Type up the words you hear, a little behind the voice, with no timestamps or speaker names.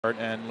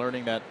and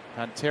learning that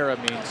Pantera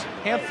means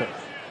panther.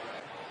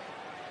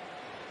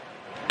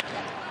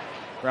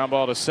 Ground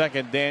ball to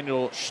second.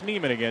 Daniel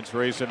Schneemann against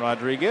Grayson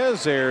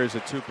Rodriguez. There's a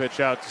 2-pitch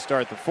out to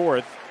start the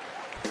fourth.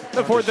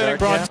 The fourth inning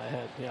brought.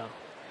 Yeah.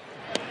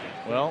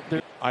 Well,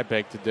 I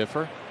beg to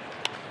differ.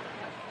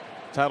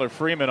 Tyler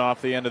Freeman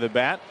off the end of the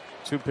bat.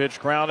 2-pitch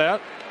ground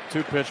out.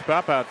 2-pitch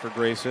pop out for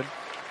Grayson.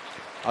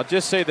 I'll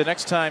just say the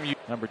next time you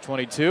number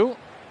 22.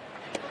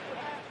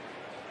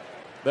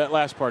 That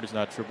last part is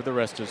not true, but the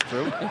rest is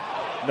true.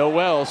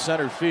 Noel,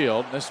 center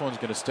field. This one's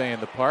going to stay in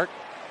the park.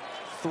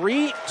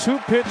 3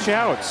 2-pitch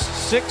outs.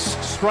 6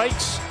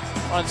 strikes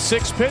on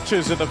 6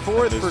 pitches in the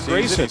fourth for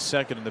Grayson. He's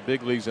second in the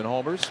big leagues in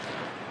homers.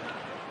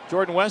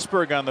 Jordan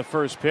Westberg on the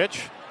first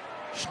pitch.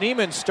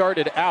 Schneemann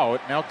started out,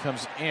 now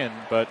comes in,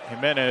 but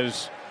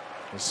Jimenez,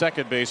 the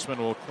second baseman,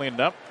 will clean it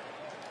up.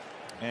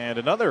 And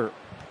another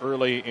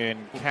early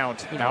in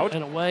count out.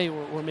 In a way,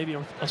 or maybe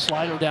a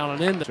slider down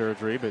and in.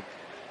 Surgery, but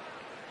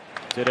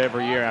did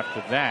every year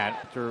after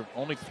that, after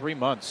only 3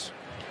 months.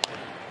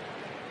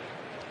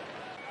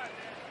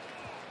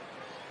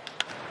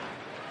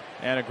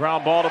 And a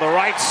ground ball to the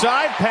right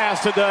side,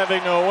 past a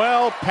diving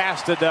Noel,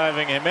 past a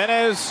diving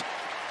Jimenez,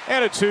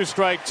 and a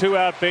 2-strike,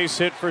 2-out base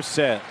hit for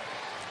Seth.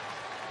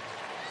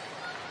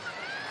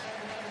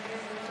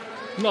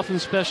 Nothing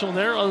special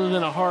there other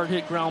than a hard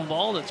hit ground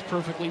ball that's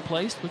perfectly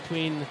placed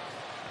between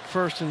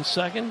first and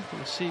second.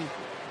 You see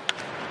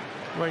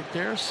right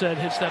there, Seth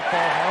hits that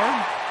ball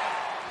hard.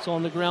 It's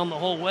on the ground the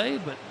whole way,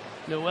 but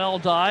Noel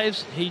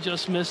dives. He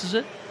just misses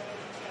it.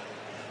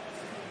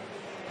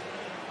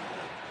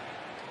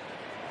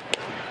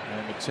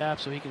 And the tap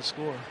so he can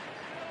score.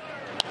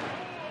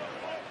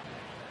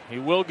 He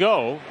will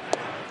go.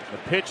 The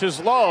pitch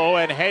is low,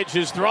 and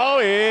Hedges' throw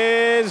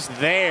is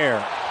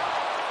there.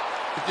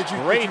 Did you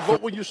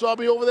vote when you saw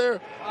me over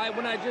there?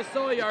 When I just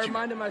saw you, I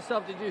reminded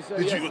myself to do so.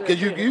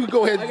 Because you can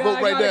go ahead and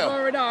vote right now.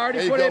 I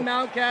already put in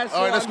Mountcast.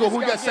 All right, let's go.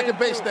 Who got second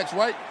base next,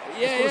 right?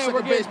 Yeah,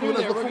 we're getting through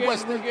there.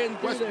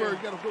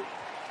 Westberg got to vote.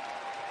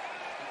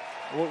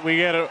 We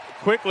got to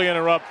quickly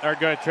interrupt our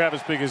guy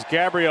Travis because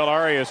Gabriel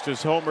Arias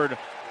just homered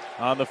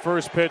on the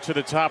first pitch at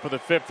the top of the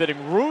 5th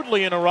inning,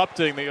 rudely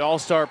interrupting the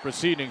All-Star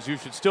proceedings. You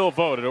should still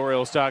vote at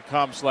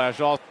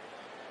Orioles.com/all.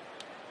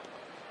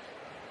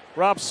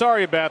 Rob,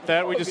 sorry about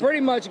that. We just pretty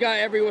much got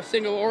every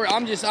single Oriole.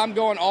 I'm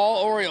going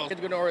all Orioles. It's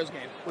a good Orioles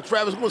game. Well,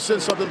 Travis, we'll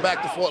send something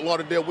back to Fort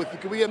Lauderdale with you.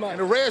 Can we get and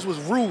the Reyes was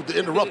rude to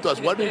interrupt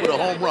us, wasn't he, with a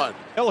home run?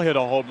 He'll hit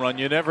a home run.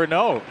 You never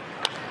know.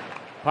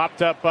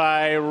 Popped up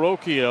by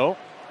Rocchio.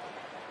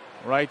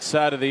 Right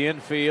side of the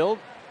infield.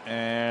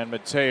 And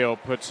Mateo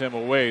puts him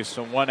away.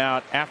 So 1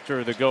 out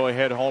after the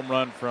go-ahead home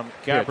run from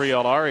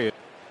Gabriel Arias.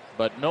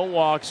 But no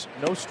walks,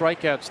 no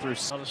strikeouts through.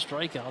 Not a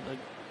strikeout.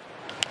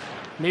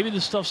 Maybe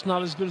the stuff's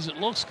not as good as it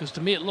looks, because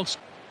to me it looks.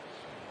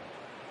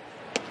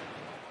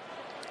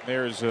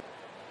 There's a.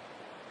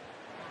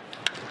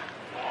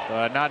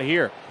 Not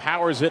here.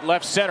 Powers at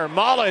left center.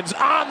 Mullins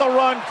on the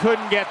run,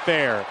 couldn't get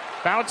there.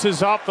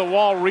 Bounces off the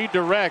wall,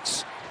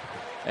 redirects.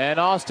 And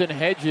Austin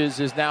Hedges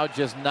is now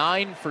just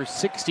 9 for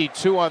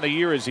 62 on the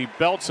year as he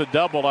belts a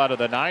double out of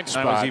the 9th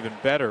spot. That was even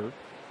better.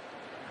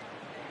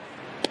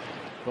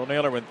 Bill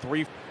Naylor went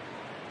 3.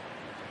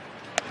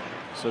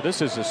 So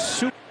this is a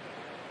super.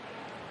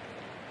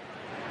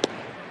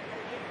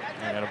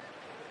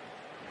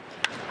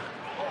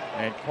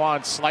 And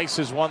Quan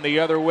slices one the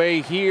other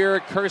way here.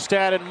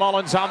 Kjerstad and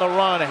Mullins on the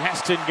run.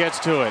 Heston gets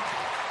to it.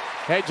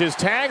 Hedges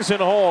tags and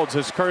holds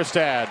as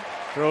Kjerstad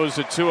throws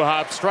a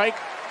 2-hop strike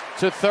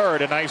to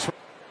third. A nice.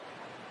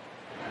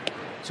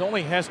 It's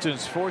only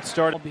Heston's 4th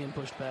start. Being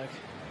pushed back.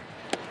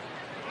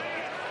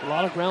 A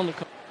lot of ground to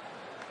cover.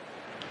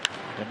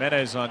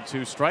 Jimenez on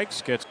 2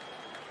 strikes gets.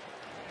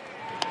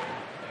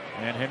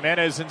 And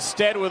Jimenez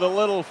instead with a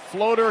little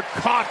floater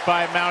caught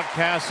by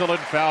Mountcastle in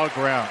foul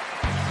ground.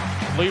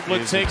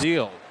 Cleveland takes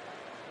deal.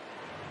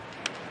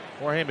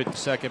 For him at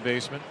second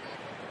baseman.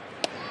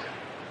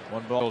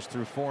 1 ball goes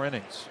through 4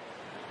 innings.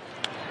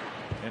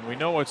 And we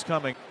know what's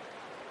coming.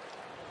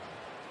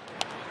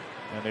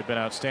 And they've been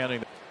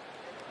outstanding.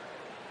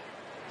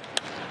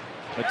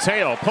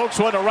 Mateo pokes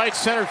one to right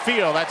center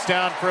field. That's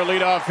down for a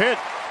leadoff hit.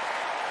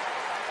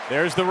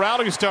 There's the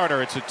rally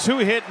starter. It's a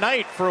 2-hit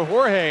night for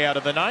Jorge out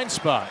of the 9th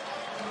spot.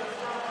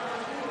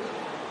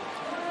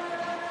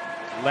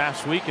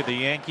 Last week at the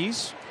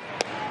Yankees.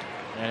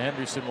 And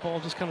Henderson. Ball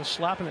just kind of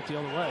slapping it the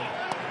other way.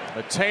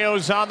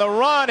 Mateo's on the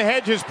run.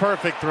 Hedges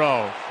perfect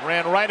throw.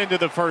 Ran right into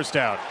the first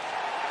out.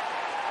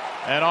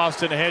 And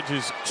Austin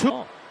Hedges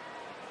 2.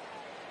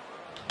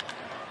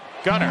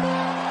 Gunner.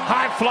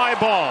 High fly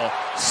ball.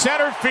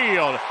 Center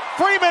field.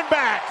 Freeman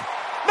back.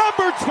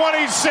 Number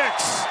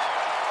 26.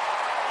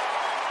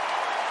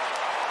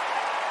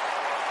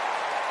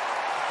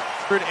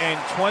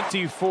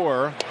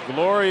 124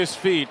 glorious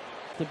feet.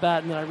 The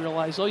bat, and then I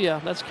realized, oh yeah,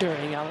 that's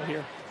carrying out of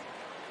here.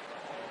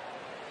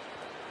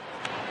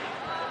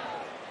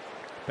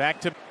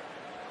 Back to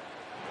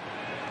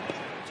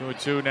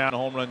 2-2 now.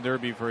 Home run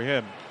derby for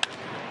him.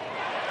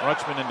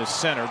 Rutschman into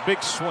center.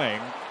 Big swing.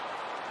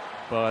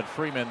 But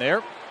Freeman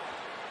there.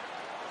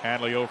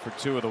 Hadley 0 for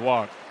 2 with a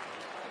walk.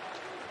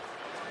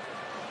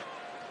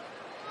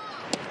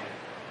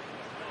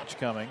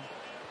 Coming.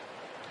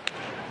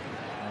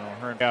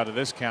 Hearn out of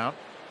this count.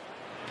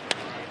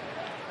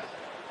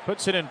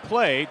 Puts it in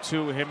play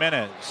to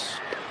Jimenez.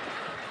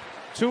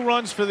 2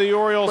 runs for the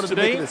Orioles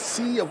today. A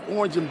sea of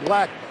orange and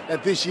black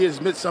at this year's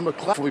Midsummer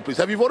Classic. For me, please.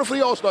 Have you voted for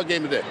the All-Star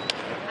game today?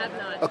 Have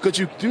not. Could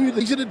you do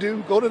easy to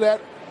do? Go to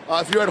that.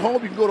 If you're at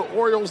home, you can go to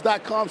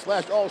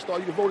Orioles.com/All-Star.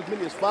 You can vote as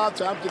many as 5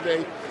 times a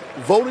day.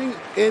 Voting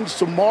ends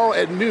tomorrow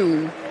at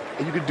noon,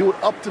 and you can do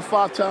it up to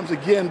 5 times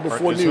again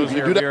before noon.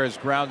 You do that. Is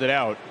grounded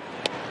out.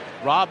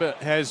 Rob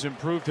has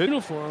improved his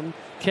uniform.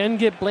 Can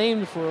get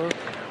blamed for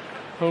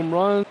home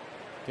run.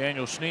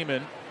 Daniel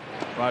Schneemann.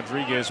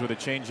 Rodriguez with a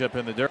changeup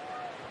in the dirt.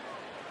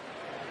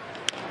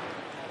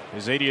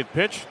 His 80th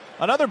pitch.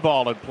 Another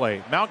ball at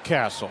play.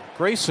 Mountcastle.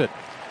 Grayson.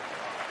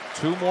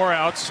 2 more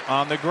outs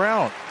on the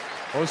ground.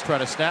 Both trying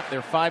to snap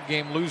their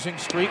 5-game losing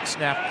streak.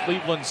 Snap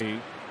Cleveland's.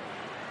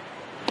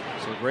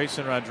 So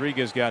Grayson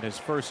Rodriguez got his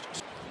first.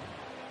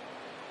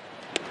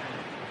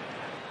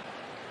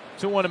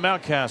 2-1 to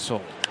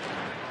Mountcastle.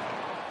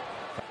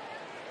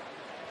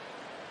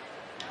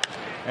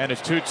 And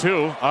it's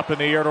 2-2 up in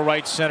the air to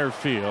right center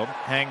field.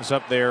 Hangs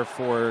up there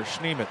for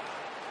Schneemann.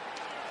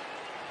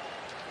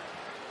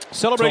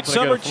 Celebrate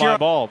summer cheer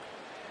ball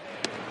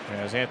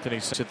as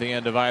Anthony sits at the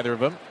end of either of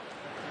them.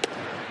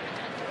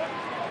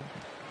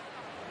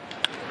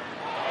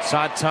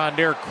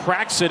 Santander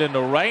cracks it into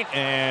right,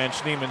 and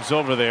Schneemann's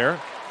over there.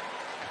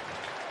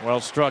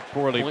 Well struck,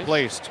 poorly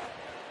placed.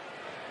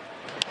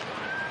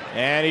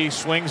 And he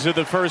swings at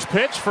the first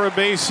pitch for a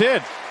base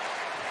hit.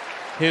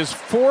 His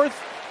 4th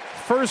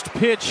first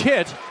pitch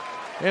hit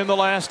in the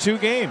last 2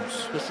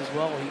 games. This as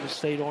well, he just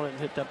stayed on it and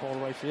hit that ball to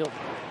right field.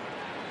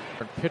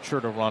 Pitcher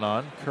to run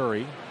on,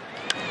 Curry.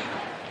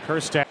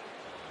 Kerstad.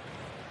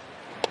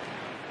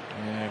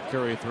 And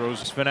Curry throws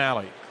his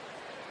finale.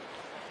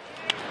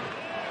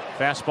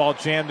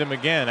 Fastball jammed him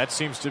again. That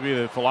seems to be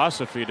the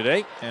philosophy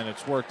today, and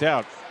it's worked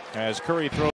out as Curry throws.